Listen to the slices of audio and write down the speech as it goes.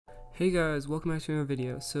Hey guys, welcome back to another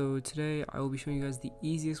video. So today I will be showing you guys the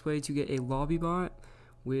easiest way to get a lobby bot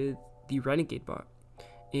with the Renegade bot.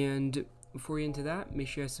 And before we get into that, make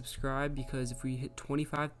sure you guys subscribe, because if we hit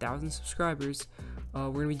 25,000 subscribers, we're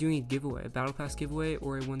going to be doing a giveaway, a battle pass giveaway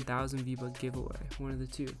or a 1,000 V-Buck giveaway, one of the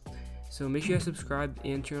two. So make sure you guys subscribe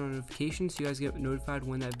and turn on notifications so you guys get notified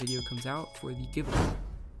when that video comes out for the giveaway.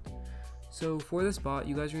 So for this bot,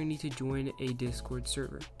 you guys are going to need to join a Discord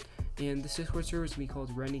server. And this Discord server is going to be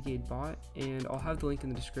called Renegade Bot, and I'll have the link in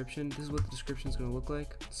the description. This is what the description is going to look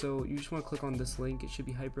like. So you just want to click on this link, it should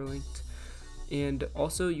be hyperlinked. And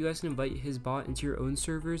also you guys can invite his bot into your own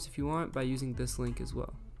servers if you want by using this link as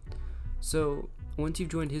well. So once you've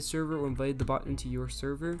joined his server or invited the bot into your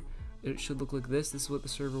server, it should look like this. This is what the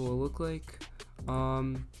server will look like.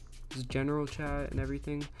 There's general chat and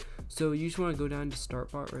everything. So you just want to go down to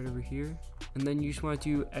start bot right over here, and then you just want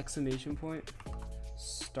to do !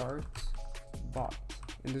 Start bot,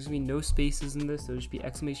 and there's gonna be no spaces in this, so it'll just be !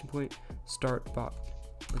 Start bot,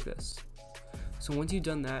 like this. So once you've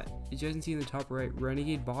done that, as you guys can see in the top right,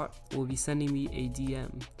 Renegade Bot will be sending me a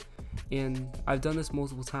DM, and I've done this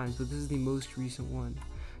multiple times, but this is the most recent one.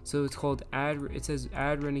 So it's called it says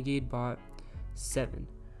add Renegade Bot 7.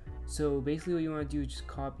 So basically what you want to do is just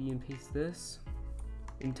copy and paste this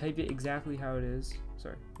and type it exactly how it is.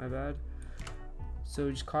 Sorry, my bad. So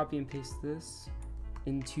just copy and paste this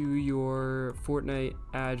into your Fortnite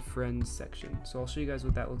add friends section. So I'll show you guys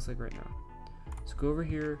what that looks like right now. So go over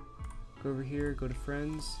here, go to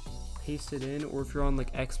friends, paste it in, or if you're on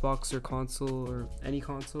like Xbox or console or any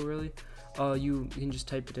console really, you can just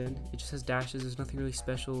type it in. It just has dashes, there's nothing really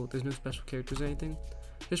special, there's no special characters or anything.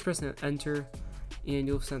 Just press enter and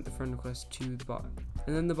you'll have sent the friend request to the bot,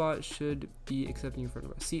 and then the bot should be accepting your friend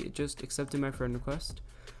request. See, it just accepted my friend request.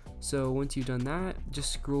 So once you've done that,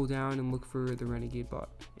 just scroll down and look for the Renegade Bot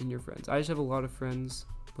in your friends. I just have a lot of friends,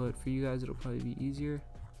 but for you guys it'll probably be easier.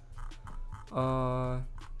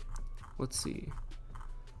 Let's see.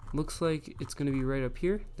 Looks like it's gonna be right up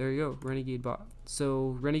here. There you go, Renegade Bot.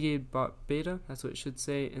 So Renegade Bot Beta, that's what it should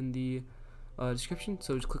say in the description.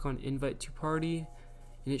 So just click on invite to party,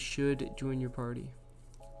 and it should join your party.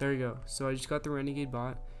 There you go. So I just got the Renegade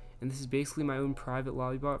Bot, and this is basically my own private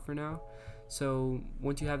lobby bot for now. So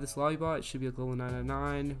once you have this lobby bot, it should be like level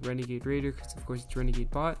 999, Renegade Raider, because of course it's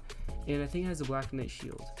Renegade Bot, and I think it has a Black Knight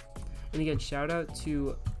shield. And again, shout out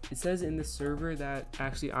to, it says in this server that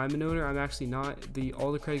actually I'm an owner. I'm actually not.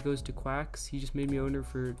 All the credit goes to Quacks. He just made me owner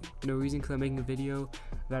for no reason because I'm making a video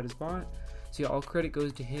about his bot. So yeah, all credit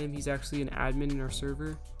goes to him. He's actually an admin in our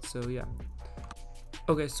server. So yeah.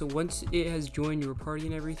 Okay, so once it has joined your party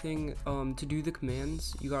and everything, to do the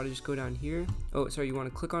commands, you gotta just go down here. Oh, sorry, you want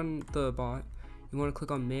to click on the bot, you want to click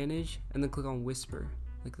on manage, and then click on whisper,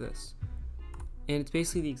 like this. And it's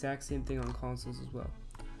basically the exact same thing on consoles as well.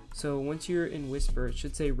 So once you're in whisper, it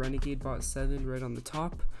should say Renegade Bot 7 right on the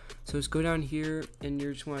top. So just go down here, and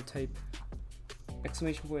you just want to type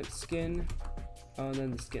 !skin, and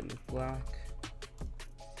then the skin, Black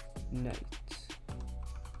Knight.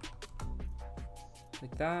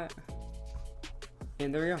 Like that,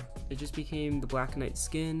 and there we go. It just became the Black Knight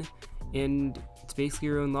skin, and it's basically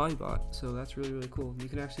your own lobby bot. So that's really cool. You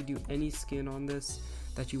can actually do any skin on this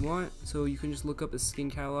that you want. So you can just look up a skin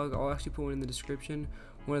catalog. I'll actually put one in the description.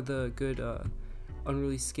 One of the good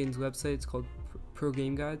unreleased skins websites called Pro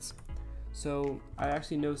Game Guides. So I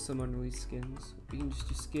actually know some unreleased skins. You can just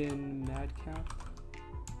do skin Madcap,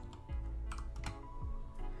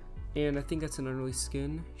 and I think that's an unreleased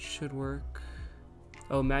skin. Should work.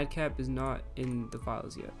 Oh, Madcap is not in the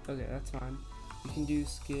files yet. Okay, that's fine. You can do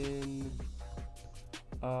skin.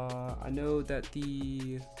 I know that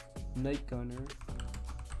the Night Gunner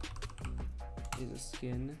is a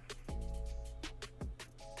skin.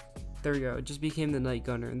 There we go. It just became the Night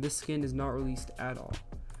Gunner, and this skin is not released at all.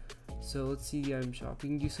 So let's see the item shop. We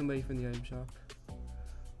can do somebody from the item shop.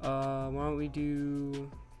 Why don't we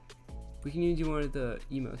do? We can even do one of the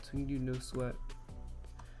emotes. We can do no sweat.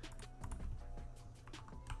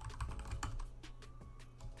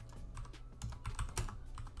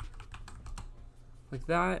 Like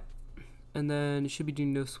that, and then it should be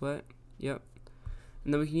doing no sweat. Yep.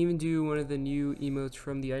 And then we can even do one of the new emotes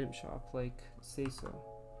from the item shop, like say so.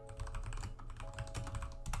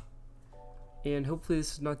 And hopefully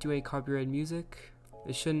this is not doing copyrighted music.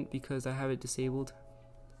 It shouldn't, because I have it disabled.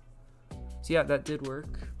 So yeah, that did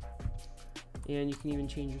work. And you can even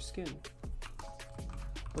change your skin.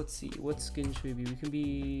 Let's see, what skin should we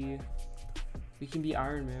be? We can be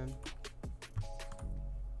Iron Man.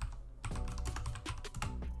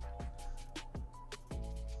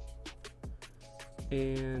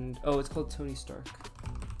 And oh, it's called Tony Stark.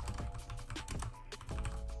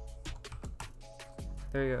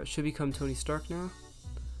 There you go. It should become Tony Stark now.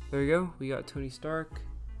 There we go. We got Tony Stark.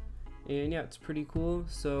 And yeah, it's pretty cool.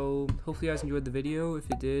 So hopefully you guys enjoyed the video. If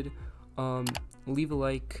you did, leave a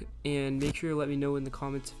like and make sure to let me know in the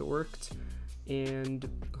comments if it worked. And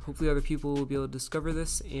hopefully other people will be able to discover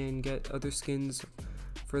this and get other skins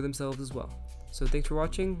for themselves as well. So thanks for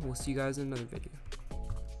watching. We'll see you guys in another video.